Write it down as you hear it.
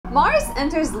Mars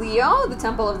enters Leo, the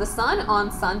temple of the sun, on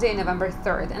Sunday, November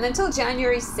 3rd. And until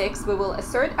January 6th, we will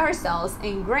assert ourselves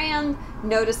in grand,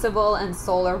 noticeable, and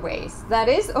solar ways. That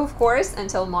is, of course,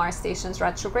 until Mars stations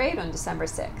retrograde on December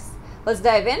 6th. Let's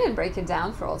dive in and break it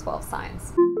down for all 12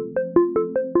 signs.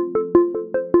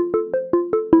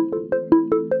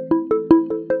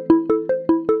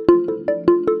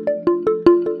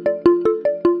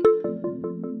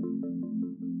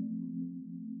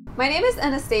 My name is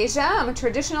Anastasia. I'm a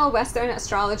traditional Western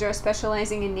astrologer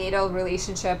specializing in natal,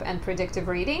 relationship, and predictive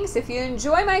readings. If you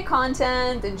enjoy my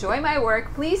content, enjoy my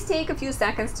work, please take a few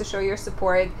seconds to show your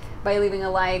support by leaving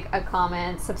a like, a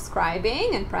comment,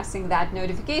 subscribing, and pressing that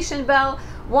notification bell.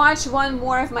 Watch one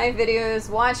more of my videos,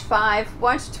 watch 5,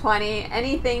 watch 20.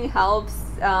 Anything helps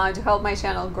to help my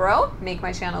channel grow, make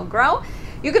my channel grow.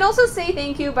 You can also say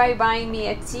thank you by buying me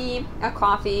a tea, a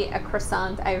coffee, a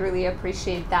croissant. I really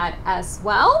appreciate that as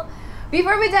well.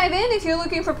 Before we dive in, if you're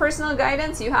looking for personal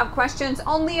guidance, you have questions,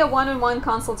 only a one-on-one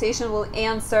consultation will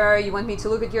answer. You want me to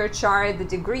look at your chart, the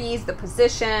degrees, the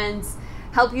positions,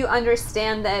 help you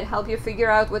understand that, help you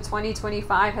figure out what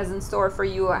 2025 has in store for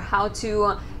you or how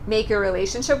to make your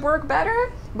relationship work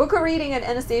better, book a reading at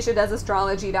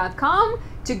anastasiadoesastrology.com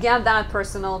to get that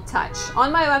personal touch.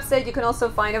 On my website, you can also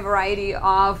find a variety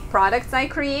of products I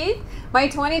create. My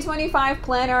 2025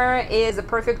 planner is a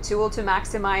perfect tool to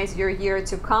maximize your year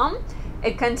to come.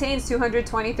 It contains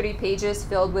 223 pages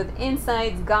filled with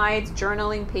insights, guides,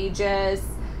 journaling pages,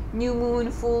 new moon,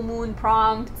 full moon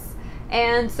prompts,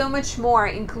 and so much more,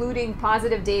 including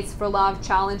positive dates for love,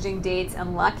 challenging dates,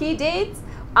 and lucky dates.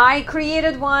 I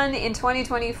created one in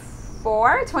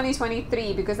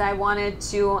 2023 because I wanted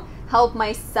to help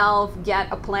myself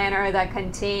get a planner that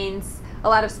contains a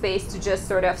lot of space to just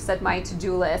sort of set my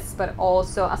to-do list, but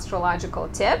also astrological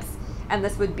tips. And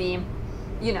this would be,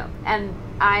 you know, and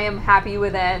I am happy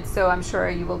with it, so I'm sure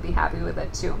you will be happy with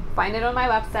it too. Find it on my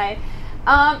website.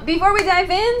 Before we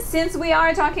dive in, since we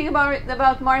are talking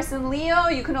about Mars and Leo,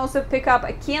 you can also pick up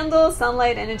a candle.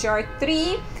 Sunlight Energy Art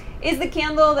 3 is the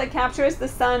candle that captures the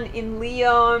sun in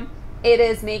Leo. It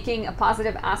is making a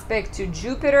positive aspect to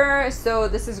Jupiter, so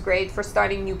this is great for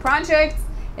starting new projects.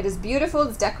 It is beautiful,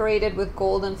 it's decorated with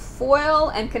golden foil,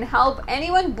 and can help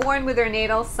anyone born with their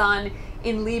natal sun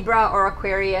in Libra or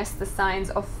Aquarius, the signs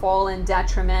of fall and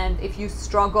detriment. If you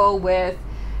struggle with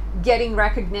getting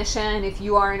recognition, if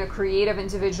you are a creative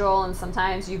individual and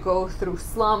sometimes you go through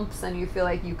slumps and you feel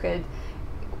like you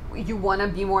want to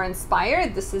be more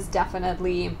inspired, this is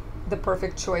definitely the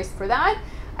perfect choice for that.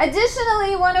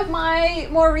 Additionally, one of my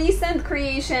more recent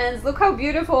creations, look how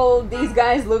beautiful these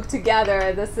guys look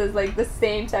together. This is like the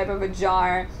same type of a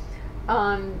jar.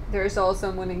 There's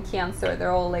also Moon in Cancer.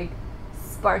 They're all like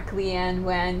sparkly, and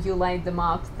when you light them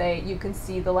up, you can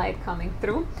see the light coming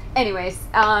through. Anyways,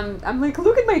 I'm like,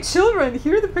 look at my children.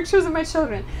 Here are the pictures of my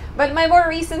children. But my more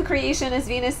recent creation is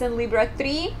Venus in Libra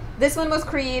 3. This one was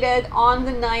created on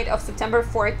the night of September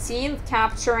 14th,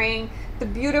 capturing the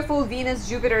beautiful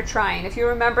Venus-Jupiter trine. If you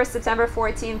remember September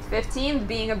 14th, 15th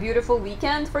being a beautiful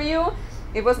weekend for you,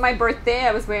 it was my birthday.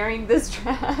 I was wearing this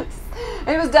dress. And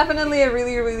it was definitely a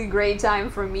really, really great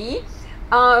time for me.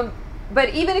 But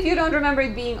even if you don't remember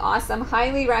it being awesome,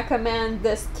 highly recommend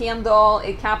this candle.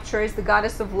 It captures the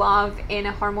goddess of love in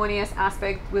a harmonious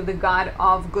aspect with the god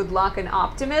of good luck and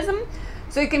optimism.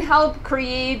 So it can help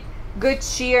create good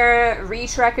cheer,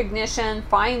 reach recognition,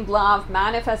 find love,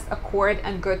 manifest accord,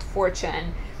 and good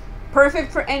fortune.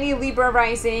 Perfect for any Libra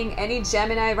rising, any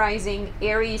Gemini rising,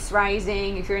 Aries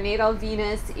rising, if your natal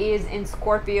Venus is in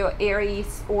Scorpio,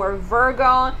 Aries, or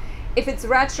Virgo. If it's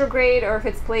retrograde or if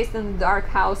it's placed in the dark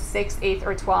house 6th, 8th,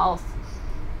 or 12th,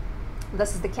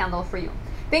 this is the candle for you.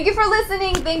 Thank you for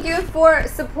listening. Thank you for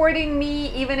supporting me,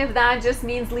 even if that just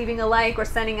means leaving a like or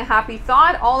sending a happy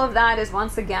thought. All of that is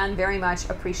once again very much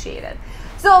appreciated.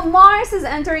 So Mars is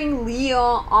entering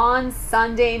Leo on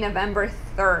Sunday, November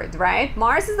 3rd, right?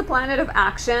 Mars is the planet of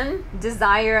action,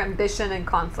 desire, ambition, and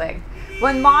conflict.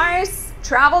 When Mars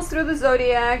travels through the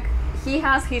zodiac, he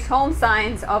has his home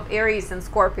signs of Aries and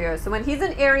Scorpio. So when he's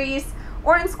in Aries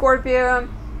or in Scorpio,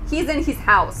 he's in his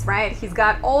house, right? He's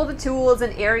got all the tools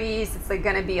in Aries. It's like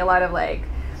gonna be a lot of like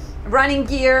running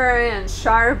gear and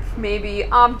sharp maybe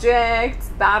objects,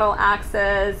 battle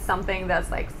axes, something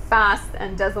that's like fast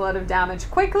and does a lot of damage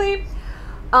quickly.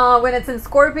 When it's in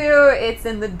Scorpio, it's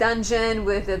in the dungeon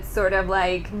with its sort of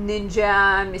like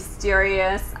ninja,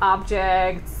 mysterious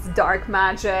objects, dark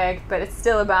magic, but it's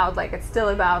still about like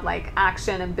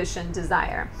action, ambition,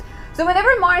 desire. So whenever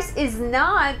Mars is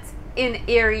not in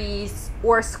Aries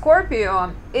or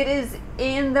Scorpio, it is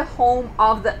in the home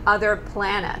of the other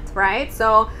planet, right?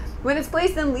 So When it's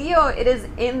placed in Leo, it is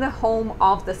in the home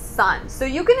of the sun. So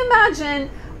you can imagine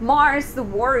Mars, the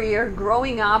warrior,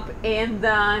 growing up in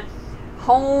the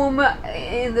home,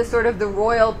 in the sort of the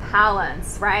royal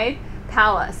palace, right?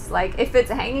 Palace. Like if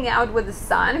it's hanging out with the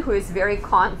sun, who is very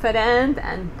confident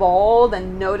and bold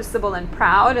and noticeable and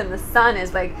proud, and the sun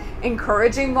is like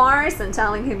encouraging Mars and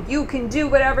telling him, you can do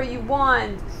whatever you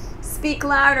want, speak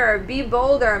louder, be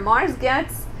bolder, Mars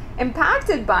gets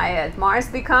impacted by it. Mars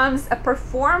becomes a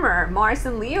performer. Mars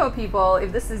and Leo people,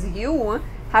 if this is you,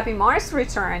 happy Mars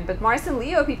return. But Mars and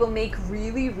Leo people make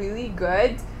really, really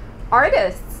good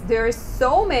artists. There's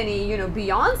so many, you know,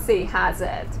 Beyonce has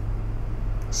it.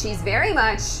 She's very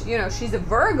much, you know, she's a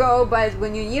Virgo, but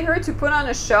when you need her to put on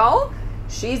a show,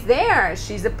 she's there.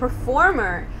 She's a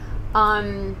performer.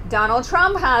 Donald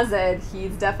Trump has it.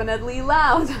 He's definitely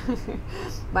loud.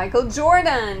 Michael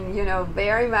Jordan, you know,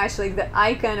 very much like the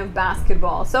icon of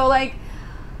basketball. So like,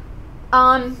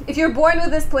 if you're born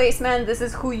with this placement, this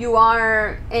is who you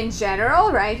are in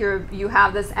general, right? You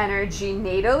have this energy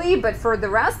natally, but for the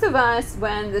rest of us,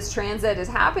 when this transit is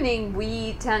happening,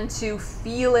 we tend to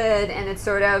feel it, and it's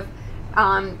sort of,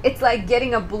 it's like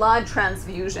getting a blood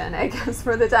transfusion, I guess,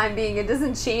 for the time being. It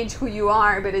doesn't change who you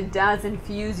are, but it does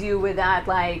infuse you with that,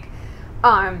 like,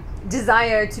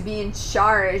 desire to be in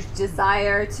charge,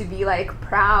 desire to be like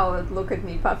proud. Look at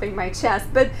me puffing my chest.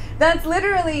 But that's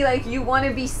literally like, you want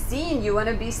to be seen. You want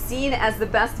to be seen as the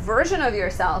best version of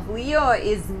yourself. Leo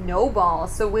is noble,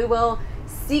 so we will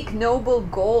seek noble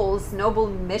goals, noble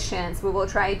missions. We will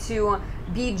try to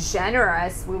be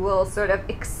generous. We will sort of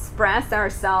express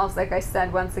ourselves, like I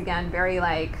said, once again, very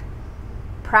like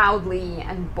proudly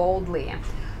and boldly.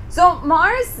 So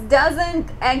Mars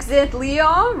doesn't exit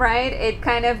Leo, right? It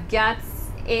kind of gets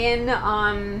in,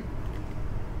 I'm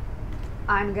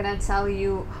gonna tell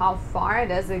you how far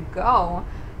does it go,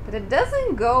 but it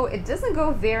doesn't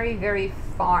go very, very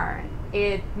far.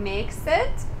 It makes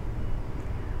it,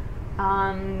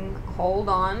 hold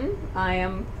on, I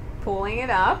am pulling it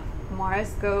up.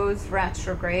 Mars goes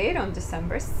retrograde on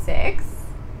December 6th.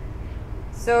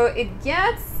 So it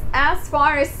gets as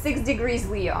far as 6 degrees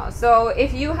Leo. So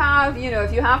if you have, you know,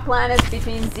 if you have planets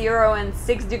between 0 and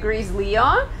 6 degrees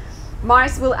Leo,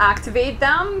 Mars will activate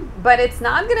them, but it's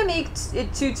not going to make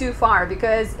it too far,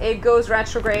 because it goes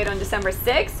retrograde on December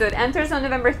 6th. So it enters on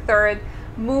November 3rd,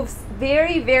 moves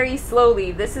very, very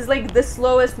slowly. This is like the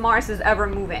slowest Mars is ever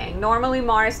moving. Normally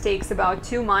Mars takes about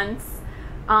 2 months,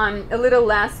 a little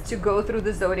less, to go through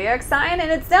the zodiac sign,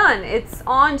 and it's done. It's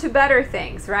on to better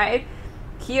things, right?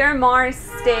 Here Mars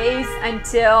stays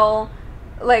until,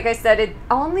 like I said, it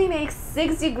only makes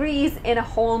 6 degrees in a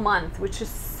whole month, which is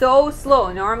so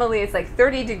slow. Normally it's like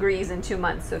 30 degrees in 2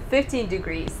 months, so 15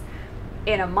 degrees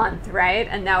in a month, right?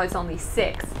 And now it's only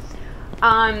 6.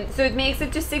 So it makes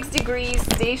it to 6 degrees,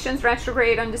 stations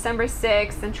retrograde on December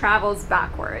 6th, and travels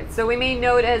backwards. So we may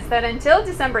notice that until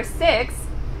December 6th,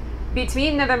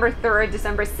 between November 3rd,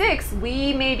 December 6th,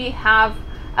 we maybe have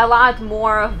a lot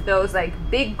more of those like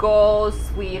big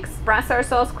goals. We express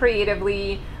ourselves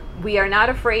creatively. We are not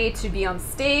afraid to be on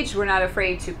stage. We're not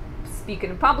afraid to speak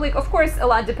in public. Of course, a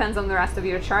lot depends on the rest of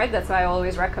your chart. That's why I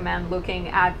always recommend looking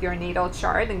at your natal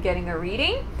chart and getting a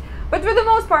reading. But for the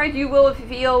most part, you will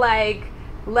feel like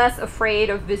less afraid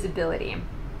of visibility.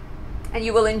 And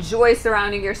you will enjoy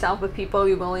surrounding yourself with people.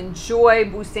 You will enjoy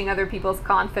boosting other people's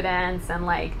confidence and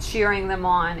like cheering them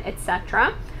on,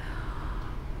 etc.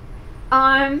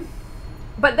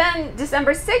 But then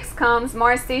December 6th comes,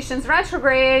 Mars stations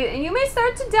retrograde, and you may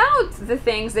start to doubt the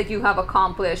things that you have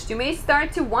accomplished. You may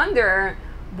start to wonder,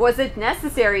 was it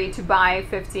necessary to buy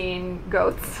 15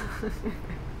 goats?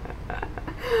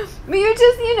 But you're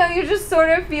just, you know, you're just sort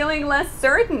of feeling less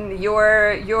certain.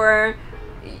 Your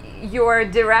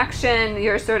direction,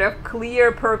 your sort of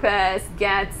clear purpose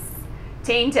gets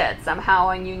tainted somehow,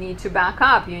 and you need to back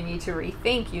up. You need to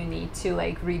rethink. You need to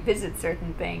like revisit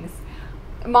certain things.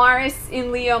 Mars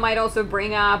in Leo might also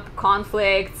bring up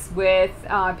conflicts with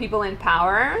people in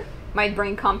power, might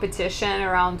bring competition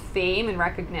around fame and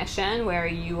recognition, where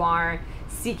you are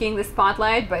seeking the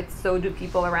spotlight, but so do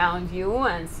people around you.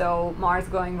 And so Mars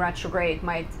going retrograde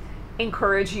might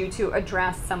encourage you to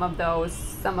address some of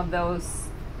those,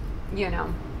 you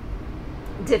know,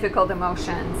 difficult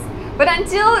emotions. But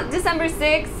until December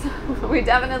 6th, we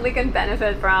definitely can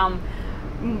benefit from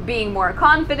being more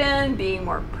confident, being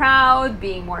more proud,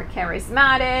 being more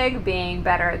charismatic, being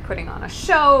better at putting on a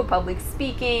show, public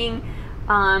speaking,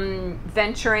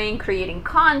 venturing, creating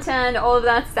content. All of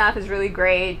that stuff is really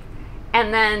great.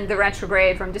 And then the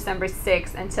retrograde from December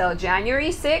 6th until January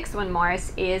 6th, when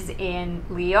Mars is in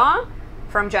Leo,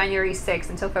 from January 6th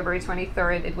until February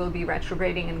 23rd, it will be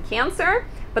retrograding in Cancer.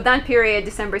 But that period,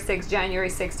 December 6th, January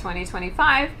 6th,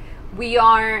 2025, we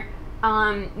are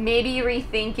maybe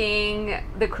rethinking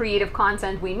the creative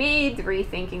content we made,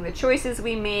 rethinking the choices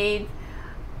we made,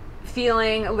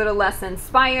 feeling a little less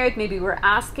inspired. Maybe we're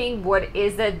asking, what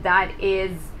is it that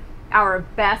is our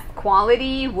best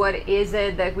quality? What is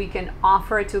it that we can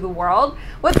offer to the world?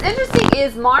 What's interesting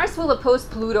is Mars will oppose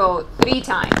Pluto 3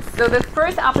 times. So the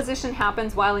first opposition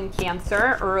happens while in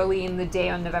Cancer, early in the day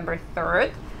on November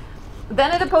 3rd.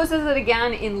 Then it opposes it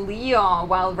again in Leo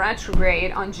while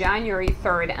retrograde on January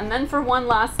 3rd. And then for one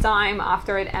last time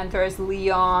after it enters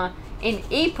Leo in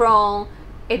April,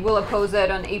 it will oppose it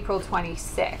on April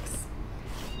 26th.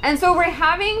 And so we're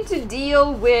having to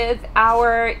deal with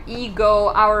our ego,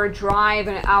 our drive,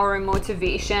 and our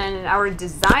motivation, and our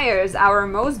desires, our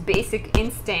most basic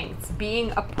instincts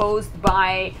being opposed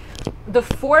by the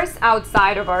force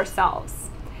outside of ourselves.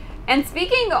 And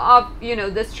speaking of,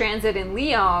 this transit in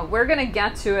Leo, we're going to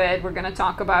get to it. We're going to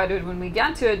talk about it when we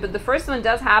get to it. But the first one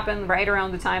does happen right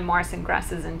around the time Mars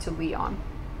ingresses into Leo.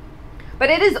 But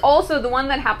it is also the one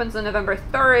that happens on November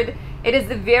 3rd. It is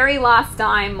the very last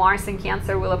time Mars in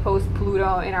Cancer will oppose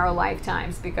Pluto in our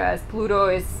lifetimes, because Pluto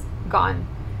is gone.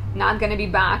 Not going to be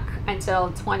back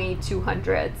until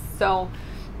 2200s. So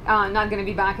not going to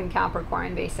be back in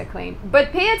Capricorn, basically.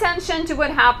 But pay attention to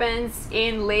what happens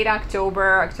in late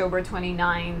October, October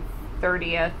 29th,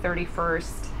 30th,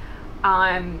 31st,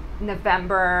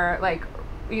 November,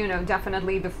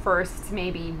 definitely the first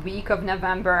maybe week of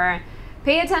November.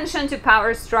 Pay attention to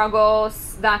power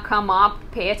struggles that come up.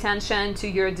 Pay attention to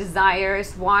your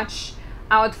desires. Watch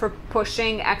out for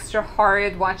pushing extra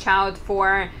hard. Watch out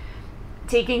for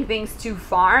taking things too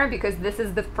far, because this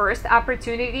is the first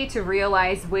opportunity to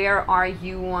realize, where are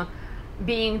you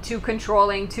being too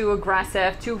controlling, too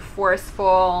aggressive, too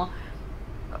forceful?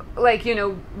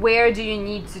 Where do you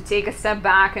need to take a step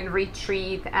back and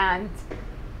retreat and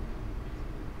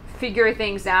figure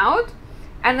things out?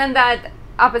 And then that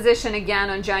opposition again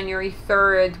on January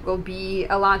 3rd will be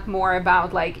a lot more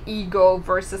about ego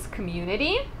versus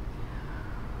community,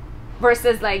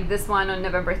 versus this one on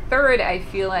November 3rd. I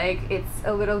feel like it's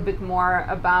a little bit more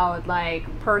about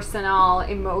personal,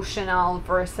 emotional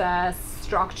versus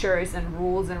structures and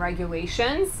rules and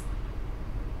regulations,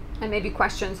 and maybe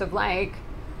questions of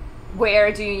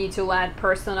where do you need to let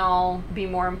personal be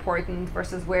more important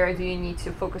versus where do you need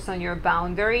to focus on your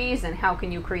boundaries, and how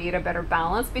can you create a better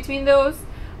balance between those.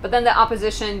 But then the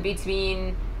opposition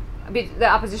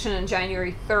on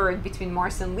January 3rd between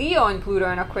Mars and Leo and Pluto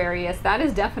and Aquarius, that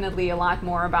is definitely a lot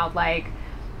more about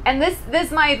and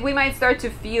we might start to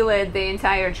feel it the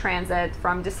entire transit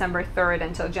from December 3rd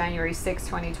until January 6th,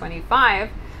 2025.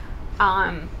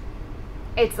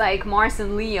 It's Mars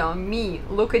and Leo, me,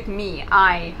 look at me,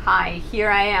 hi, here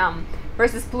I am,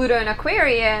 versus Pluto and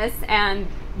Aquarius and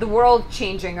the world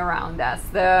changing around us,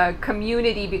 the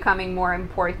community becoming more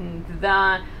important,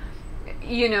 the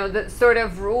sort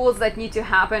of rules that need to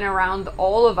happen around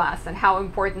all of us, and how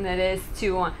important it is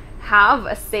to have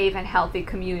a safe and healthy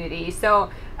community. So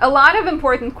a lot of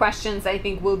important questions I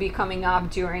think will be coming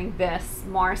up during this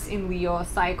Mars in Leo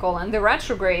cycle and the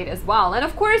retrograde as well. And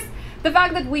of course, the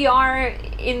fact that we are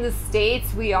in the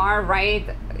States, we are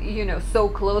so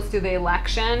close to the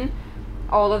election,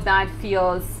 all of that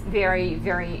feels very,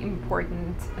 very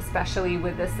important, especially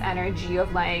with this energy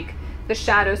of the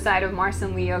shadow side of Mars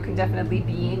and Leo can definitely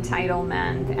be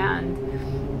entitlement and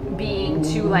being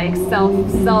too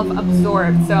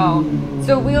self-absorbed.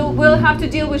 So we'll have to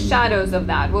deal with shadows of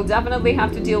that. We'll definitely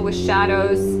have to deal with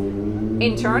shadows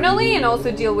internally, and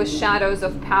also deal with shadows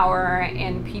of power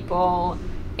and people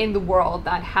in the world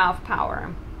that have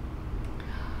power.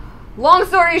 Long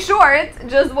story short,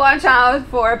 just watch out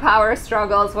for power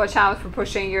struggles, watch out for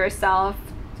pushing yourself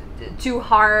too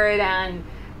hard and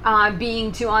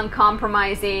being too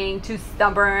uncompromising, too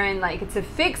stubborn. It's a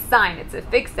fixed sign, it's a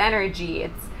fixed energy.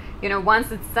 It's,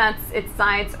 once it sets its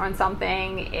sights on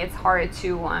something, it's hard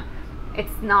to,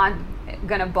 it's not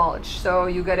gonna bulge. So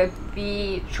you gotta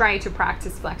try to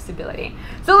practice flexibility.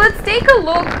 So let's take a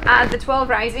look at the 12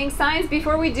 rising signs.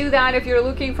 Before we do that, if you're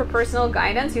looking for personal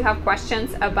guidance, you have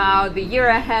questions about the year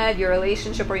ahead, your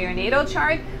relationship, or your natal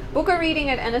chart, book a reading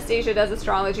at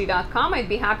anastasiadoesastrology.com. I'd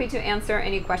be happy to answer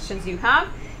any questions you have.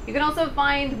 You can also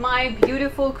find my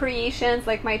beautiful creations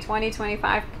like my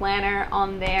 2025 planner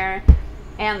on there,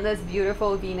 and this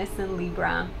beautiful Venus in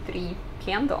Libra 3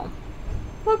 candle.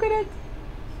 Look at it.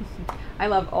 I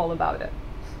love all about it.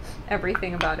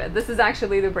 everything about it. This is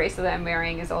actually the bracelet I'm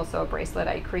wearing, is also a bracelet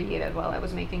I created while I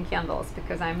was making candles,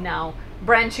 because I'm now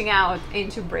branching out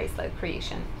into bracelet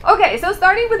creation. Okay, so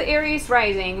starting with Aries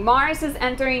rising, Mars is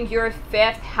entering your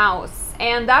 5th house,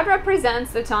 and that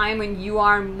represents the time when you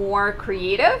are more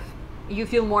creative. You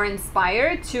feel more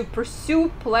inspired to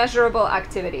pursue pleasurable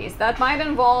activities. That might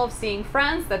involve seeing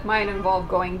friends, that might involve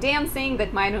going dancing,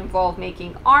 that might involve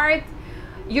making art.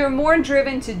 You're more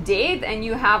driven to date and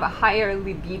you have a higher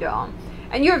libido.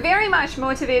 And you're very much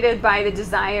motivated by the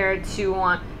desire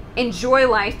to enjoy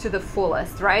life to the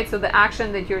fullest, right? So the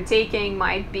action that you're taking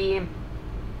might be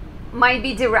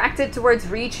directed towards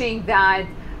reaching that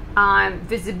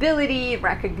visibility,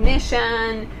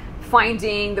 recognition,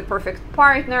 finding the perfect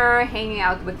partner, hanging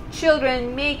out with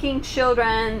children, making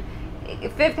children.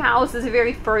 5th house is a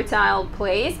very fertile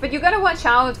place, but you gotta watch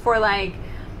out for like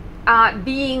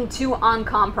being too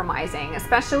uncompromising,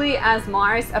 especially as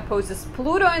Mars opposes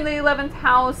Pluto in the 11th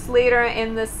house later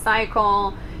in this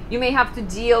cycle. You may have to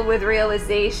deal with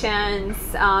realizations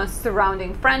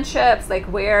surrounding friendships, like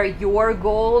where your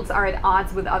goals are at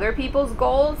odds with other people's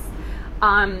goals,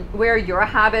 where your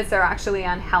habits are actually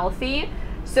unhealthy.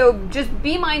 So just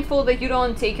be mindful that you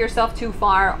don't take yourself too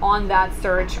far on that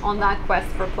search, on that quest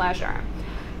for pleasure.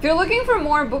 If you're looking for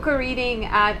more, book a reading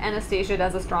at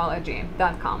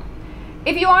anastasiadoesastrology.com.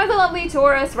 If you are the lovely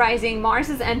Taurus rising, Mars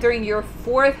is entering your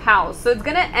 4th house. So it's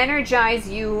going to energize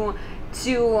you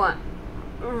to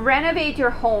renovate your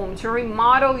home, to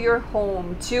remodel your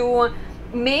home, to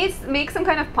make some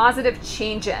kind of positive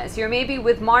changes. You're maybe,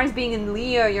 with Mars being in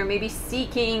Leo, you're maybe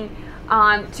seeking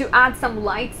to add some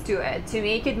lights to it, to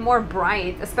make it more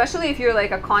bright, especially if you're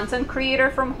like a content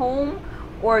creator from home,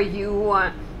 or you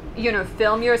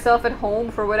film yourself at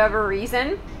home for whatever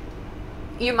reason.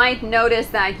 You might notice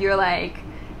that you're like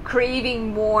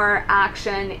craving more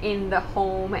action in the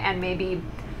home and maybe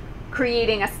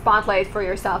creating a spotlight for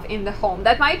yourself in the home.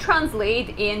 That might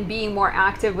translate in being more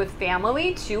active with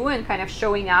family too, and kind of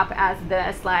showing up as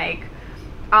this like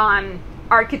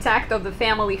architect of the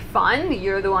family fun.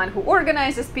 You're the one who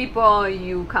organizes people,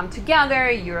 you come together,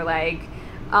 you're like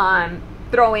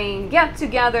throwing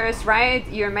get-togethers, right?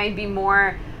 You might be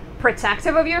more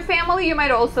protective of your family. You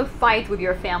might also fight with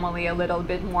your family a little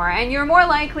bit more, and you're more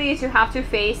likely to have to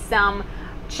face some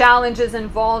challenges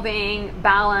involving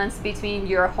balance between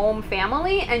your home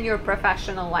family and your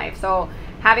professional life. So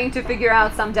having to figure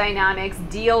out some dynamics,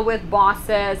 deal with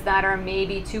bosses that are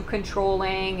maybe too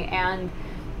controlling and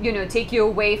take you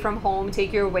away from home,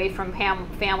 take you away from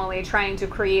family, trying to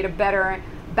create a better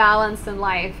balance in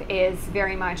life is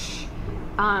very much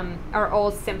are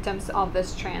all symptoms of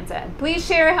this transit. Please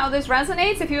share how this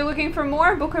resonates. If you're looking for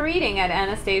more, book a reading at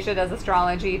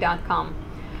anastasiadoesastrology.com.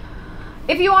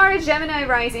 If you are a Gemini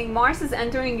rising, Mars is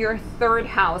entering your 3rd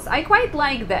house. I quite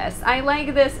like this. I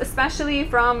like this especially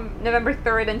from November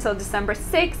 3rd until December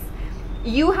 6th.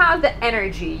 You have the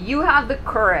energy, you have the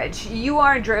courage, you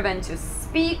are driven to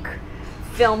speak,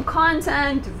 film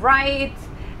content, write,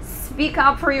 speak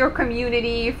up for your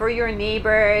community, for your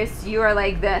neighbors. You're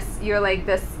like this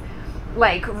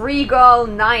regal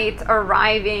knight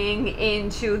arriving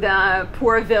into the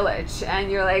poor village,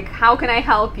 and you're like, how can I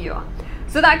help you?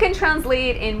 So that can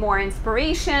translate in more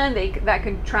inspiration, that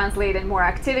can translate in more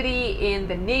activity in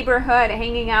the neighborhood,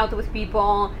 hanging out with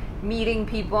people, meeting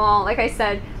people. Like I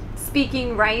said,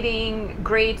 speaking, writing,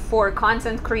 great for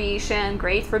content creation,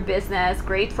 great for business,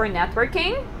 great for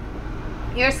networking.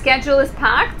 Your schedule is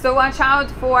packed, so watch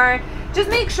out for, just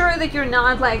make sure that you're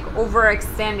not like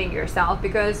overextending yourself,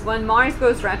 because when Mars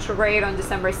goes retrograde on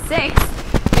December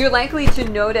 6th, you're likely to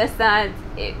notice that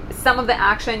some of the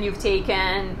action you've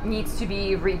taken needs to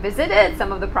be revisited.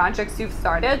 Some of the projects you've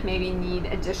started maybe need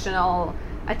additional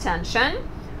attention.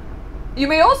 You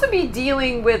may also be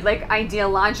dealing with like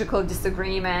ideological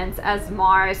disagreements as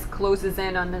Mars closes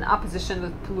in on an opposition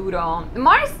with Pluto.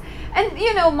 Mars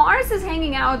is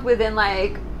hanging out within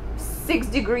like 6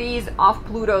 degrees of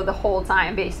Pluto the whole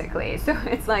time, basically. So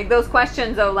it's like those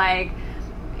questions of like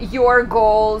your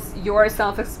goals, your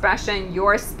self-expression,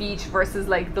 your speech versus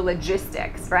like the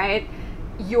logistics, right?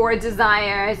 Your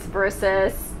desires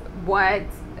versus what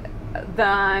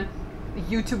the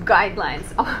YouTube guidelines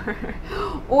are,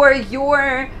 or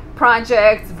your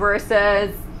projects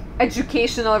versus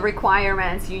educational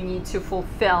requirements you need to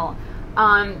fulfill.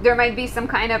 There might be some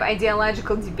kind of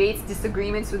ideological debates,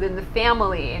 disagreements within the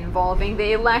family involving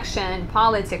the election,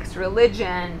 politics,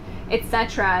 religion,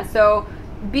 etc. So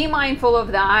be mindful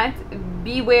of that.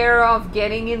 Beware of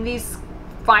getting in these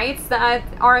fights that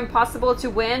are impossible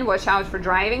to win. Watch out for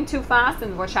driving too fast,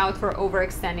 and watch out for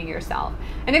overextending yourself.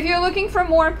 And if you're looking for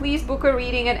more, please book a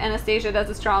reading at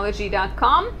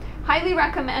anastasiadoesastrology.com. Highly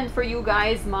recommend for you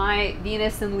guys my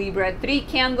Venus in Libra 3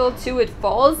 candle too. It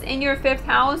falls in your 5th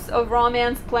house of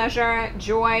romance, pleasure,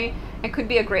 joy. It could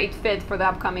be a great fit for the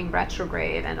upcoming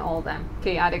retrograde and all the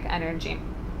chaotic energy.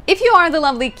 If you are the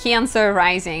lovely Cancer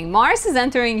rising, Mars is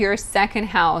entering your 2nd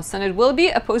house and it will be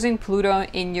opposing Pluto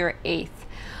in your 8th.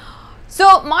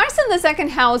 So Mars in the 2nd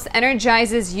house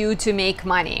energizes you to make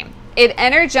money. It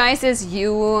energizes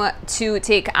you to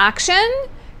take action,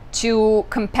 to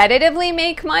competitively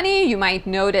make money. You might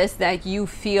notice that you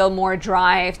feel more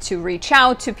drive to reach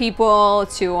out to people,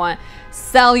 to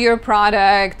sell your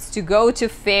products, to go to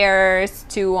fairs,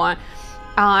 to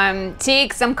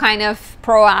take some kind of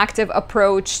proactive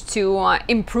approach to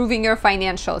improving your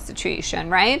financial situation,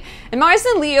 right? And Mars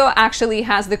in Leo actually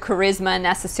has the charisma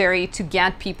necessary to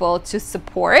get people to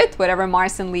support whatever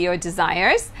Mars in Leo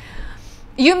desires.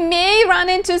 You may run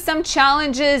into some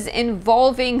challenges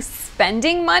involving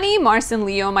spending money. Mars in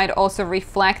Leo might also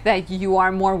reflect that you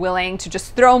are more willing to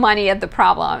just throw money at the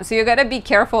problem. So you got to be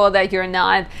careful that you're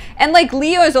not, and like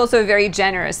Leo is also a very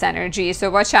generous energy. So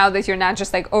watch out that you're not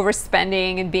just like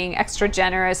overspending and being extra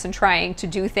generous and trying to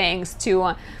do things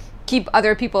to keep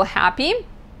other people happy.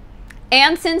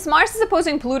 And since Mars is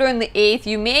opposing Pluto in the 8th,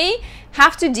 you may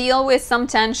have to deal with some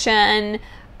tension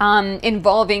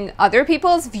involving other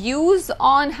people's views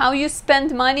on how you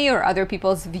spend money or other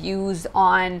people's views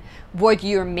on what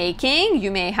you're making. You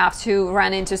may have to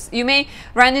run into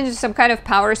some kind of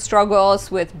power struggles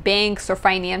with banks or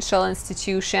financial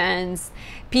institutions,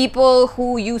 people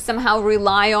who you somehow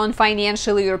rely on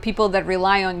financially or people that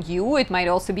rely on you. It might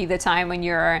also be the time when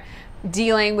you're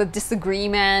dealing with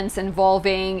disagreements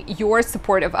involving your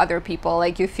support of other people.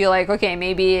 Like you feel like, okay,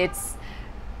 maybe it's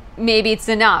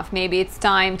enough, maybe it's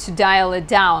time to dial it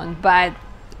down, but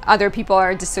other people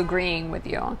are disagreeing with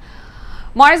you.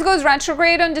 Mars goes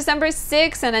retrograde on December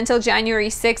 6th, and until January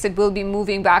 6th, it will be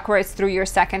moving backwards through your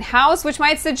 2nd house, which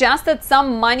might suggest that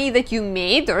some money that you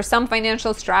made or some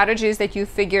financial strategies that you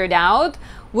figured out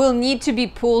will need to be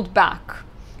pulled back.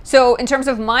 So in terms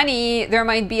of money, there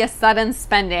might be a sudden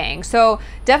spending. So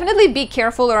definitely be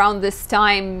careful around this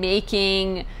time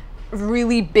making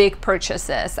really big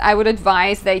purchases. I would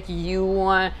advise that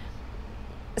you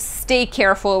stay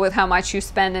careful with how much you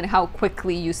spend and how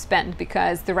quickly you spend,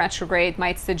 because the retrograde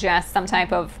might suggest some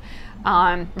type of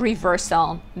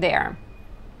reversal there.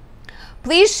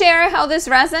 Please share how this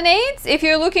resonates. If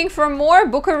you're looking for more,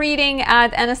 book a reading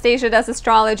at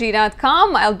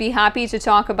anastasiadoesastrology.com. I'll be happy to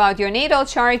talk about your natal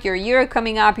chart, your year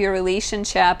coming up, your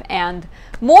relationship, and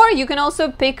more. You can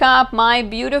also pick up my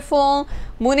beautiful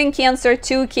Moon in Cancer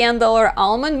 2 candle or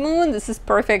almond moon. This is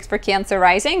perfect for Cancer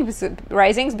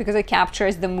risings because it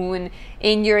captures the moon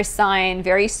in your sign.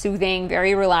 Very soothing,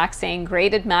 very relaxing,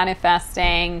 great at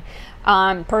manifesting.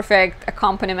 Perfect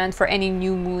accompaniment for any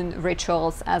new moon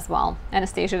rituals as well.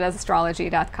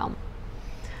 AnastasiaDoesAstrology.com.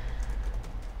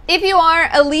 If you are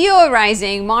a Leo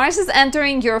rising, Mars is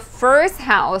entering your 1st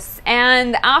house,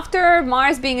 and after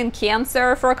Mars being in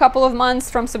Cancer for a couple of months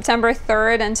from September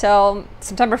 4th until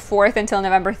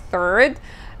November 3rd,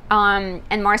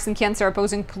 and Mars in Cancer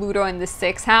opposing Pluto in the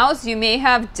 6th house, you may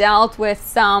have dealt with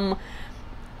some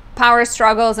power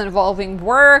struggles involving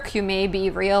work. You maybe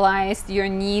realized your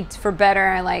need for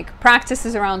better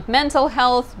practices around mental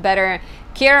health, better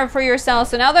care for yourself.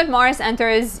 So now that Mars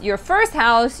enters your 1st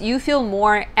house, you feel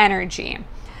more energy.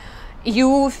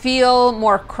 You feel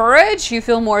more courage, you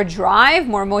feel more drive,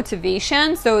 more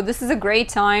motivation. So this is a great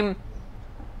time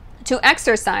to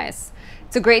exercise.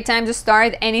 It's a great time to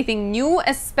start anything new,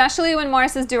 especially when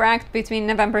Mars is direct between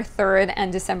November 3rd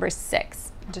and December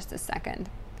 6th. Just a second.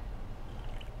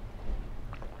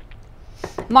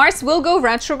 Mars will go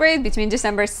retrograde between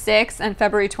December 6th and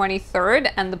February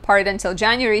 23rd, and the part until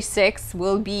January 6th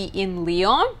will be in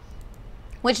Leo,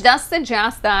 which does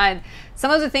suggest that some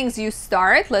of the things you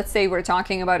start, let's say we're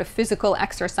talking about a physical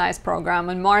exercise program,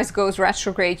 when Mars goes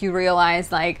retrograde, you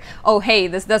realize oh, hey,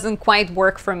 this doesn't quite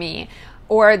work for me,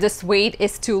 or this weight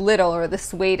is too little, or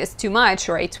this weight is too much,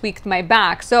 or I tweaked my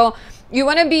back. So you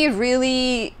want to be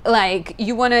really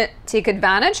you want to take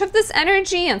advantage of this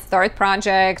energy and start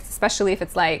projects, especially if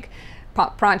it's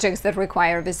projects that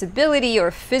require visibility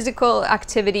or physical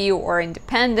activity or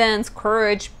independence,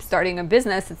 courage, starting a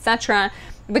business, etc.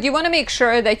 But you want to make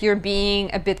sure that you're being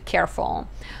a bit careful.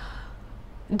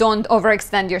 Don't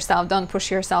overextend yourself, don't push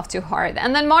yourself too hard.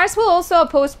 And then Mars will also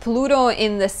oppose Pluto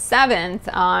in the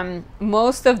 7th,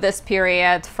 most of this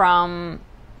period from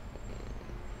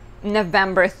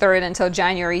November 3rd until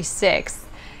January 6th.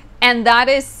 And that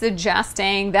is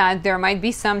suggesting that there might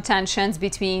be some tensions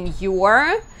between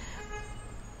your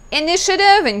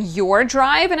initiative and your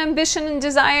drive and ambition and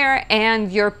desire,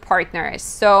 and your partners.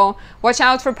 So watch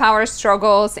out for power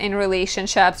struggles in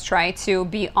relationships. Try to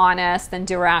be honest and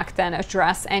direct and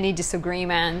address any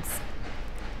disagreements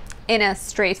in a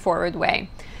straightforward way.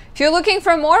 If you're looking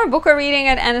for more, book a reading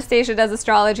at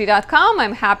anastasiadoesastrology.com.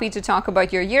 I'm happy to talk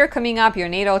about your year coming up, your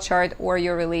natal chart, or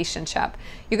your relationship.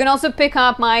 You can also pick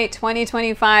up my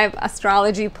 2025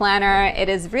 astrology planner. It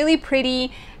is really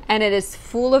pretty and it is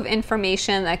full of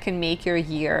information that can make your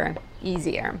year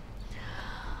easier.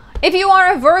 If you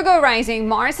are a Virgo rising,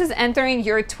 Mars is entering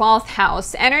your 12th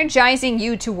house, energizing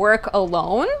you to work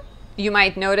alone. You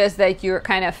might notice that you're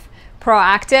kind of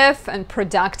proactive and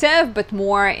productive, but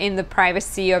more in the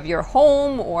privacy of your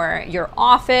home or your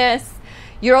office.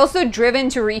 You're also driven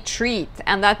to retreat,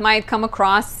 and that might come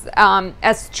across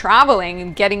as traveling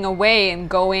and getting away and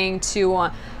going to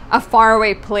a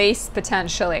faraway place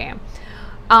potentially.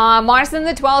 Mars in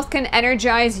the 12th can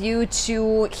energize you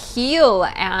to heal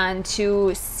and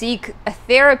to seek a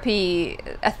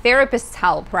therapist's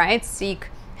help, right? Seek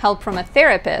help from a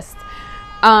therapist.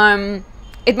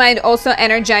 It might also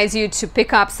energize you to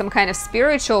pick up some kind of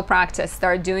spiritual practice,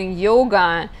 start doing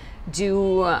yoga,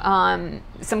 do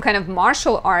some kind of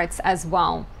martial arts as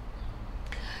well.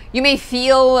 You may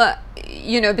feel,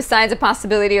 you know, besides the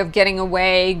possibility of getting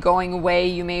away, going away,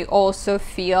 you may also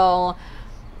feel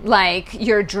like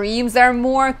your dreams are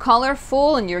more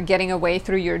colorful and you're getting away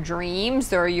through your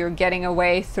dreams, or you're getting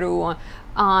away through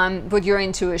what your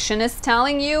intuition is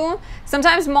telling you.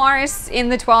 Sometimes Mars in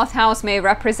the 12th house may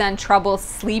represent trouble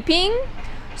sleeping.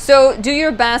 So do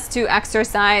your best to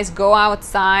exercise, go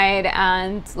outside,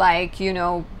 and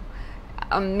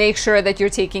make sure that you're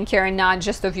taking care not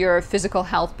just of your physical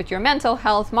health, but your mental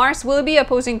health. Mars will be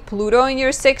opposing Pluto in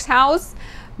your 6th house.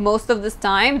 Most of this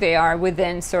time they are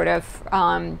within sort of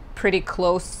pretty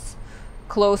close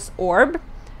orb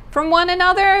from one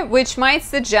another, which might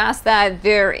suggest that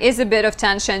there is a bit of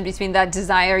tension between that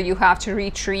desire you have to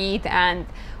retreat and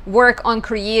work on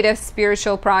creative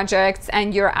spiritual projects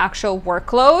and your actual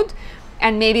workload,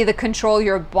 and maybe the control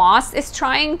your boss is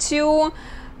trying to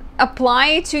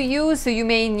apply to you. So you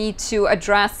may need to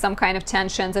address some kind of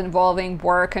tensions involving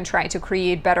work and try to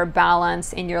create better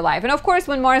balance in your life. And of course,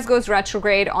 when Mars goes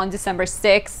retrograde on December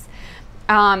 6th,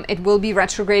 it will be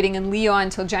retrograding in Leo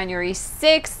until January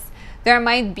 6th. There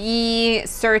might be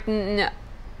certain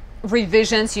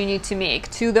revisions you need to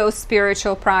make to those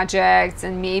spiritual projects,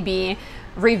 and maybe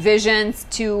revisions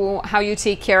to how you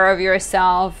take care of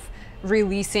yourself,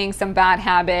 releasing some bad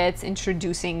habits,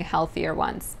 introducing healthier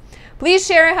ones. Please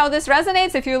share how this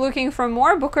resonates. If you're looking for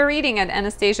more, book a reading at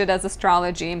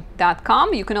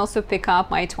anastasiadoesastrology.com. You can also pick up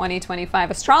my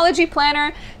 2025 astrology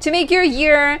planner to make your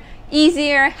year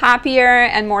easier, happier,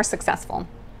 and more successful.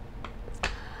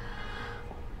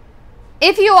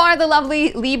 If you are the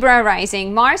lovely Libra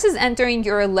rising, Mars is entering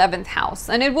your 11th house,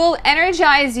 and it will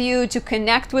energize you to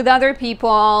connect with other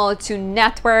people, to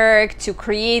network, to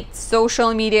create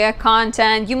social media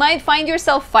content. You might find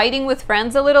yourself fighting with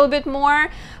friends a little bit more,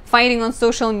 fighting on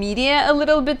social media a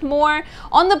little bit more.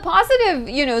 On the positive,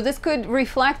 this could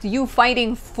reflect you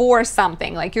fighting for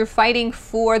something, like you're fighting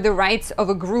for the rights of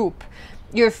a group.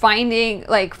 You're fighting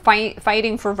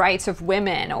for rights of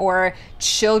women or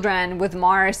children with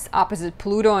Mars opposite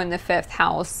Pluto in the 5th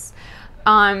house.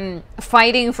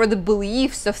 Fighting for the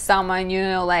beliefs of someone,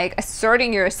 like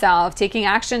asserting yourself, taking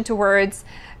action towards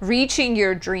reaching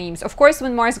your dreams. Of course,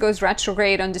 when Mars goes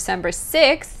retrograde on December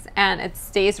 6th, and it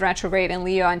stays retrograde in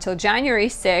Leo until January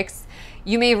 6th,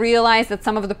 you may realize that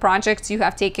some of the projects you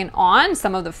have taken on,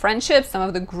 some of the friendships, some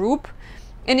of the group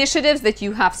initiatives that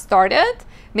you have started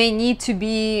may need to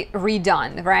be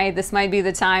redone, right? This might be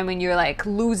the time when you're like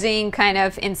losing kind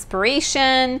of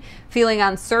inspiration, feeling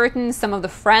uncertain. Some of the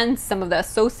friends, some of the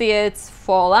associates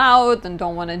fall out and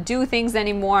don't want to do things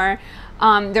anymore.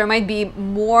 There might be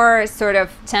more sort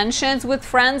of tensions with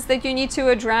friends that you need to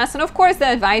address. And of course, the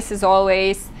advice is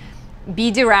always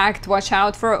be direct, watch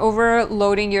out for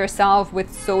overloading yourself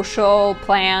with social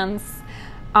plans.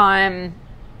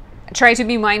 Try to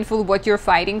be mindful of what you're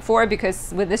fighting for,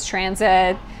 because with this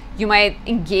transit, you might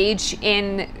engage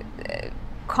in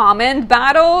comment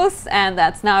battles, and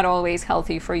that's not always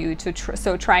healthy for you to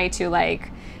so try to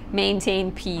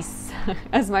maintain peace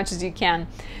as much as you can.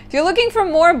 If you're looking for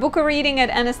more, book a reading at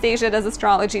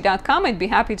anastasiadoesastrology.com. I'd be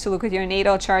happy to look at your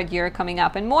natal chart, year coming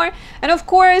up, and more. And of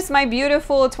course, my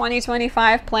beautiful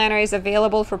 2025 planner is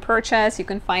available for purchase. You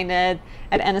can find it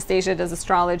at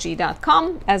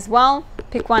anastasiadoesastrology.com as well.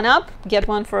 Pick one up, get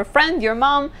one for a friend, your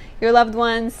mom, your loved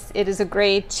ones. It is a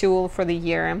great tool for the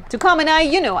year to come, and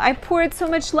I poured so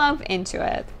much love into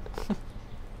it.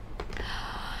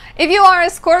 If you are a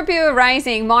Scorpio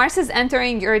rising, Mars is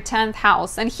entering your 10th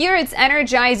house, and here it's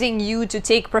energizing you to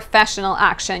take professional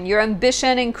action. Your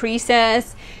ambition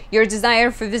increases, your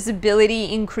desire for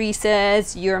visibility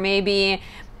increases, you're maybe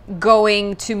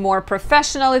going to more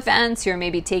professional events, you're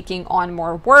maybe taking on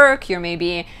more work, you're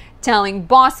maybe telling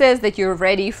bosses that you're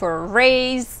ready for a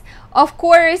raise. Of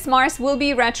course, Mars will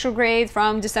be retrograde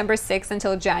from December 6th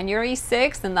until January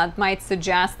 6th, and that might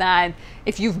suggest that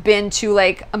if you've been too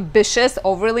ambitious,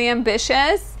 overly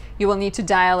ambitious, you will need to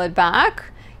dial it back.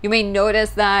 You may notice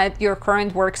that your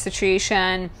current work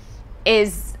situation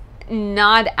is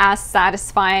not as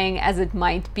satisfying as it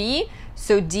might be,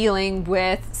 so dealing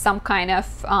with some kind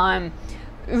of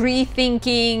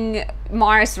rethinking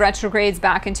Mars retrogrades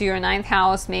back into your 9th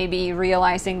house, maybe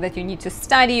realizing that you need to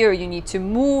study or you need to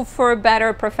move for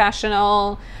better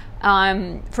professional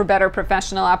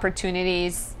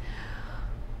opportunities.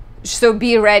 So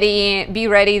be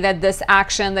ready that this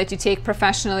action that you take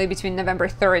professionally between November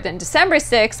 3rd and December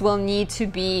 6th will need to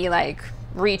be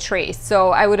retraced.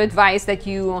 So I would advise that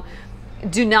you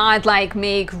do not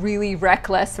make really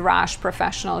reckless, rash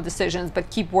professional decisions, but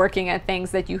keep working at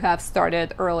things that you have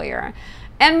started earlier.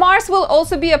 And Mars will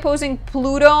also be opposing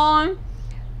Pluto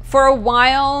for a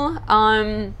while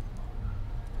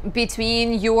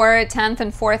between your 10th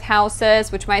and 4th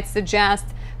houses, which might suggest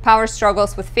power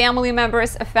struggles with family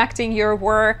members affecting your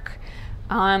work.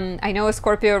 I know a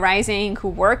Scorpio rising who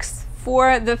works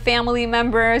for the family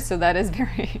members, so that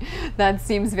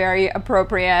seems very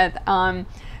appropriate.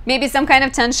 Maybe some kind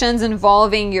of tensions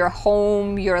involving your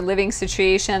home, your living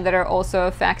situation that are also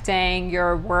affecting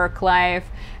your work life,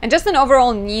 and just an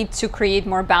overall need to create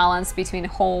more balance between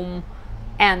home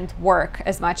and work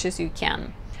as much as you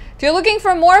can. If you're looking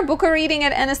for more, book a reading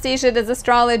at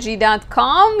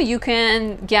Anastasia.astrology.com. You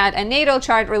can get a natal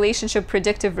chart relationship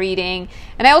predictive reading.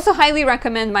 And I also highly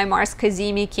recommend my Mars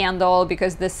Cazimi candle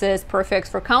because this is perfect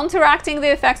for counteracting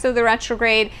the effects of the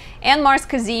retrograde. And Mars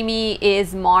Cazimi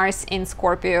is Mars in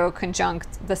Scorpio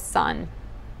conjunct the Sun.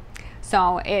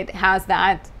 So it has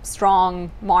that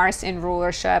strong Mars in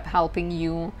rulership helping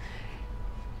you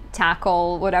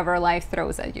tackle whatever life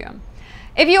throws at you.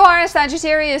 If you are a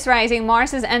Sagittarius rising,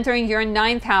 Mars is entering your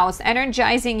 9th house,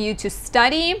 energizing you to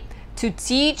study, to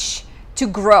teach, to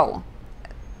grow.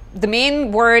 The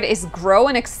main word is grow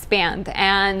and expand.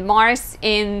 And Mars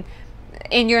in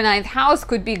your 9th house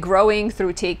could be growing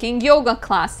through taking yoga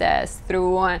classes,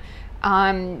 through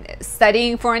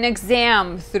studying for an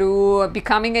exam, through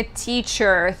becoming a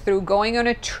teacher, through going on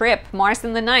a trip. Mars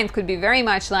in the 9th could be very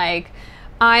much like,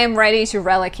 I am ready to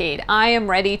relocate. I am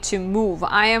ready to move.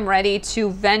 I am ready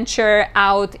to venture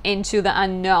out into the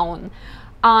unknown.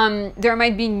 There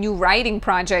might be new writing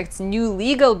projects, new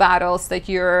legal battles that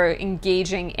you're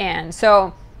engaging in.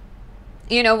 So,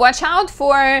 watch out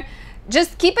for,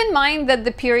 just keep in mind that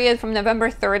the period from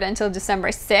November 3rd until December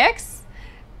 6th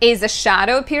is a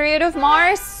shadow period of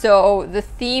Mars. So the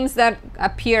themes that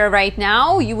appear right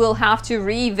now, you will have to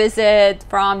revisit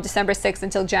from December 6th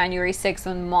until January 6th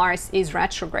when Mars is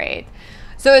retrograde.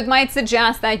 So it might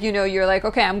suggest that, you're like,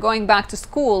 okay, I'm going back to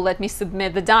school, let me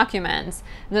submit the documents.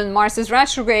 And then Mars is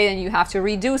retrograde and you have to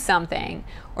redo something.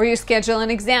 Or you schedule an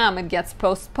exam, it gets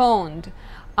postponed.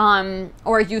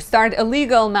 Or you start a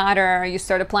legal matter, you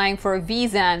start applying for a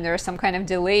visa, and there are some kind of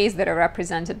delays that are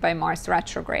represented by Mars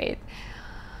retrograde.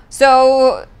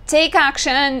 So take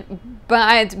action,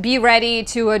 but be ready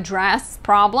to address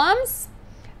problems.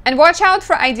 And watch out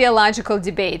for ideological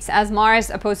debates. As Mars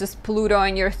opposes Pluto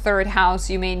in your 3rd house,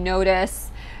 you may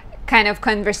notice kind of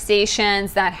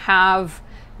conversations that have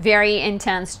very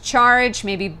intense charge,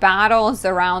 maybe battles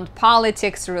around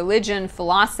politics, religion,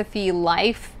 philosophy,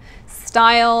 life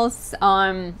styles.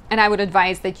 And I would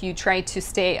advise that you try to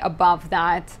stay above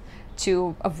that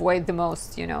to avoid the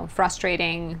most,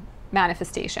 frustrating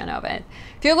manifestation of it.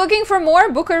 If you're looking for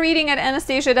more, book a reading at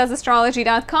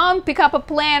Anastasia.astrology.com. Pick up a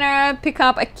planner, pick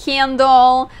up a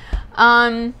candle.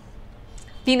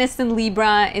 Venus in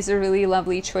Libra is a really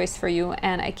lovely choice for you,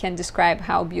 and I can describe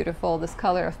how beautiful this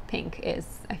color of pink is.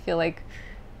 I feel like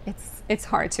it's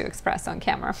hard to express on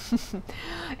camera.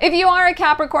 If you are a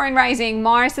Capricorn rising,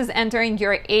 Mars is entering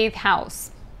your 8th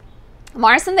house.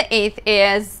 Mars in the 8th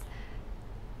is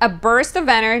a burst of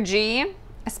energy,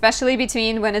 especially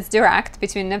when it's direct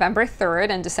between November 3rd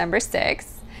and December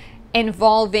 6th,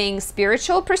 involving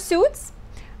spiritual pursuits.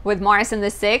 With Mars in the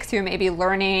 6th, you may be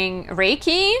learning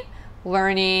Reiki,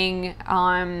 learning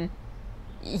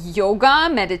yoga,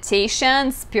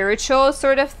 meditation, spiritual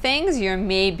sort of things. You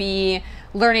may be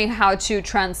learning how to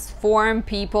transform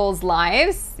people's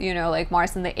lives. Like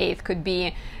Mars in the 8th could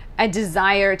be a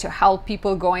desire to help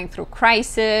people going through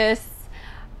crisis.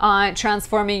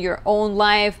 transforming your own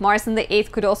life. Mars in the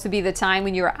 8th could also be the time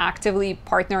when you're actively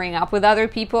partnering up with other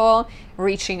people,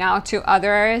 reaching out to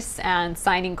others and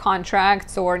signing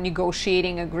contracts or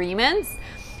negotiating agreements.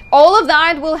 All of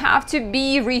that will have to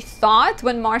be rethought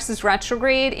when Mars is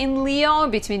retrograde in Leo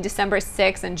between December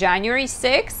 6th and January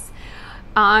 6th.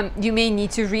 You may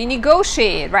need to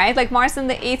renegotiate, right? Like Mars in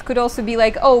the 8th could also be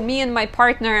like, oh, me and my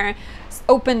partner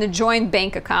opened a joint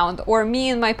bank account, or me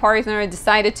and my partner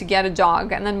decided to get a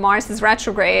dog, and then Mars is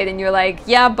retrograde and you're like,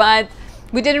 yeah, but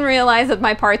we didn't realize that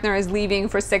my partner is leaving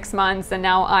for 6 months and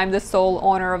now I'm the sole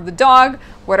owner of the dog.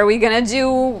 What are we gonna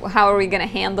do? How are we gonna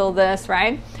handle this,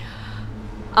 right?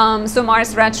 So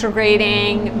Mars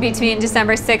retrograding between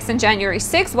December 6th and January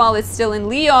 6th, while it's still in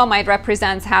Leo, might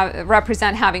represent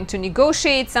having to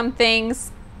negotiate some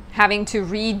things, having to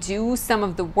redo some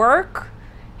of the work,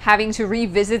 having to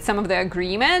revisit some of the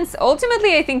agreements.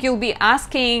 Ultimately, I think you'll be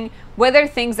asking whether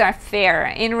things are fair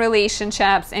in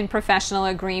relationships, in professional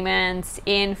agreements,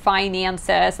 in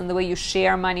finances, and the way you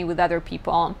share money with other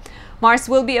people. Mars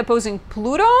will be opposing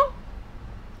Pluto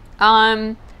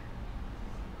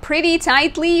pretty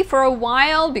tightly for a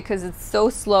while because it's so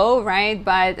slow, right?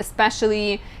 But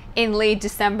especially in late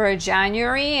December,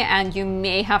 January, and you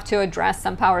may have to address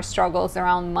some power struggles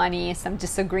around money, some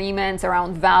disagreements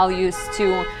around values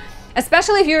too,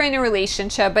 especially if you're in a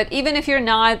relationship. But even if you're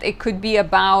not, it could be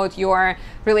about your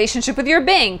relationship with your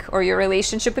bank, or your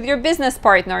relationship with your business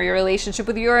partner, your relationship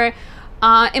with your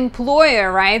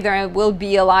employer, right? There will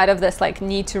be a lot of this like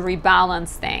need to rebalance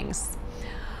things.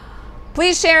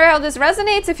 Please share how this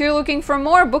resonates. If you're looking for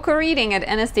more, book a reading at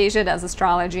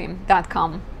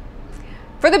anastasia.astrology.com.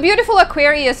 For the beautiful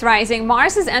Aquarius rising,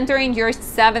 Mars is entering your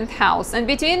 7th house, and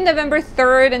between November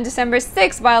 3rd and December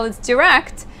 6th, while it's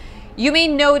direct, you may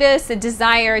notice a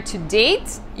desire to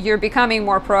date. You're becoming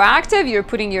more proactive. You're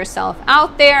putting yourself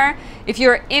out there. If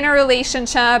you're in a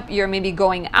relationship, you're maybe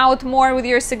going out more with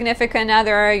your significant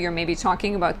other. You're maybe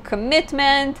talking about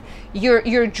commitment.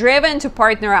 You're driven to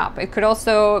partner up. It could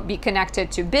also be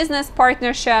connected to business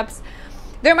partnerships.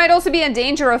 There might also be a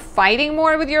danger of fighting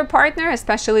more with your partner,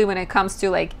 especially when it comes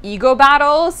to like ego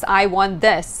battles. I want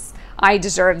this. I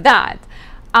deserve that.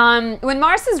 When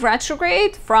Mars is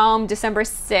retrograde from December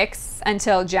 6th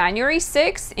until January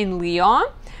 6th in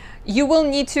Leo, you will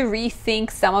need to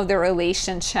rethink some of the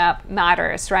relationship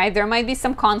matters, right? There might be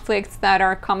some conflicts that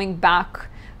are coming back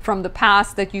from the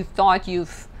past that you thought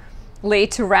you've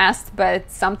laid to rest, but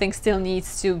something still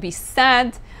needs to be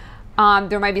said.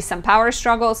 There might be some power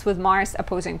struggles with Mars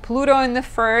opposing Pluto in the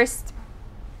 1st.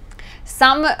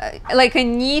 Some like a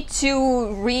need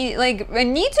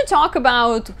to talk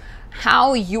about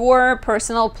how your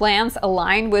personal plans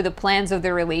align with the plans of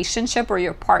the relationship or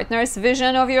your partner's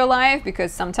vision of your life,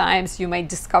 because sometimes you might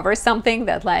discover something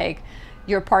that like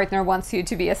your partner wants you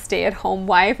to be a stay-at-home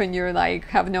wife and you're like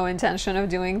have no intention of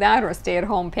doing that, or a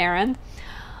stay-at-home parent.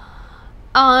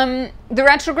 The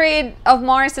retrograde of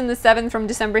Mars in the 7th from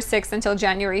December 6th until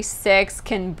January 6th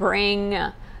can bring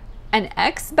an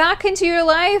ex back into your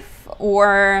life,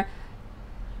 or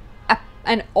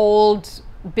an old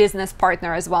business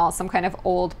partner as well, some kind of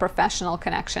old professional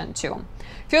connection too.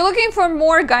 If you're looking for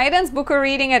more guidance, book a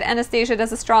reading at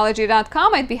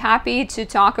anastasia.astrology.com. I'd be happy to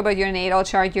talk about your natal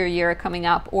chart, your year coming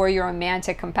up, or your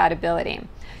romantic compatibility.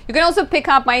 You can also pick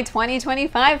up my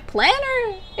 2025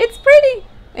 planner. It's pretty,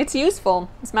 it's useful,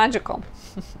 it's magical.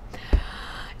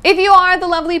 If you are the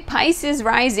lovely Pisces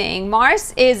rising,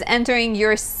 Mars is entering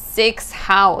your 6th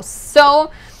house.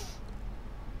 So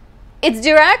it's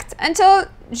direct until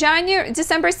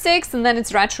December 6th, and then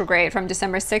it's retrograde from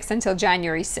December 6th until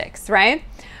January 6th, right?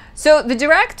 So the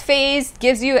direct phase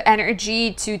gives you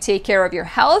energy to take care of your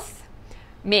health,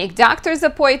 make doctor's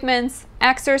appointments,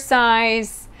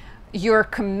 exercise. You're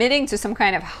committing to some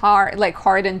kind of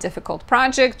hard and difficult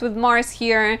project with Mars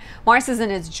here. Mars is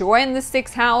in its joy in the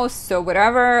 6th house, so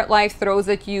whatever life throws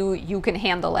at you, you can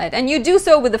handle it. And you do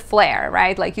so with a flair,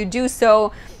 right? Like you do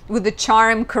so with the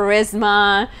charm,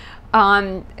 charisma,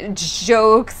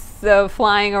 jokes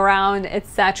flying around,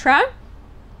 etc.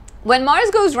 When Mars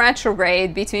goes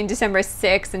retrograde between December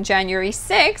 6th and January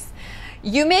 6th,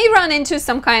 you may run into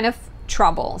some kind of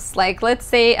troubles, like let's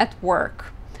say at work,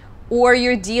 or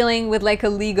you're dealing with like a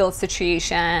legal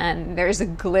situation, there's a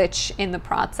glitch in the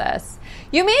process.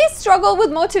 You may struggle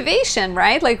with motivation,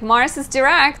 right? Like Mars is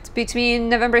direct between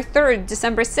November 3rd,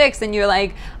 December 6th, and you're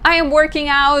like, I am working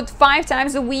out 5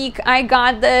 times a week, I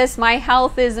got this, my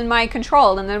health is in my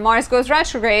control. And then Mars goes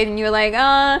retrograde and you're like,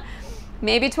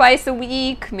 maybe twice a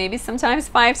week, maybe sometimes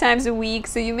 5 times a week.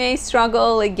 So you may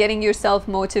struggle like getting yourself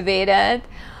motivated.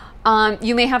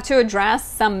 You may have to address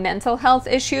some mental health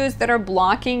issues that are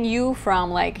blocking you from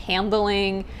like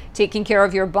taking care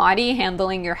of your body,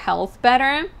 handling your health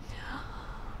better.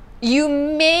 You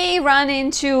may run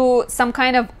into some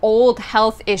kind of old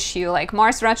health issue, like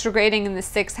Mars retrograding in the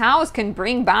 6th house can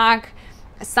bring back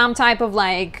some type of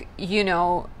like, you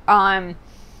know,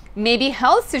 maybe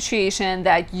health situation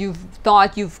that you've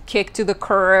thought you've kicked to the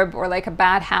curb, or like a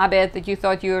bad habit that you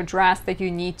thought you addressed that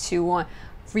you need to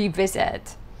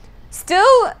revisit.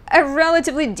 Still a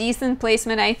relatively decent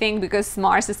placement, I think, because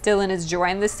Mars is still in its joy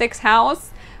in the 6th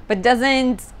house, but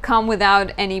doesn't come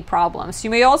without any problems. You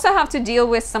may also have to deal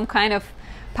with some kind of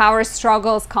power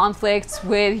struggles, conflicts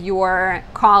with your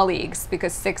colleagues,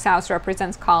 because 6th house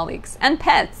represents colleagues, and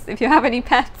pets. If you have any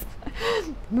pets,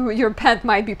 your pet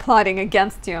might be plotting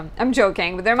against you. I'm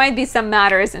joking, but there might be some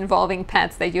matters involving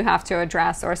pets that you have to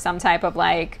address, or some type of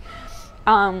like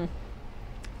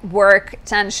work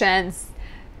tensions.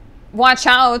 Watch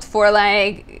out for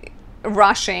like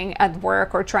rushing at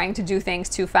work or trying to do things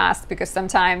too fast, because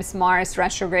sometimes Mars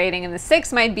retrograding in the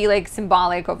 6th might be like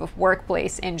symbolic of a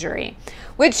workplace injury,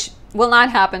 which will not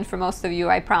happen for most of you,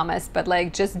 I promise, but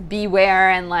like just beware.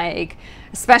 And like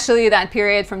especially that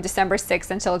period from December 6th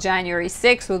until January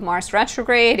 6th with Mars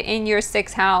retrograde in your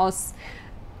 6th house,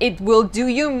 it will do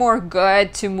you more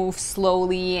good to move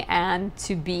slowly and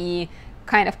to be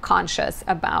kind of conscious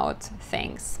about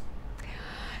things.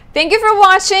 Thank you for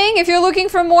watching. If you're looking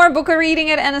for more, book a reading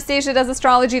at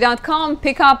anastasiadoesastrology.com.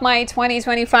 Pick up my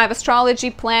 2025 astrology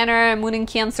planner. Moon in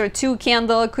Cancer 2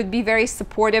 candle. It could be very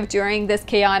supportive during this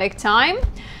chaotic time.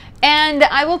 And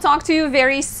I will talk to you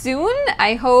very soon.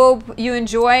 I hope you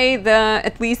enjoy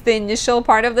at least the initial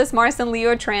part of this Mars and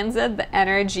Leo transit, the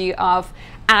energy of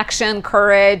action,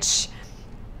 courage,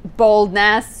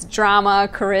 boldness, drama,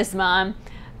 charisma.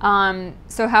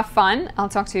 So have fun. I'll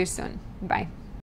talk to you soon. Bye.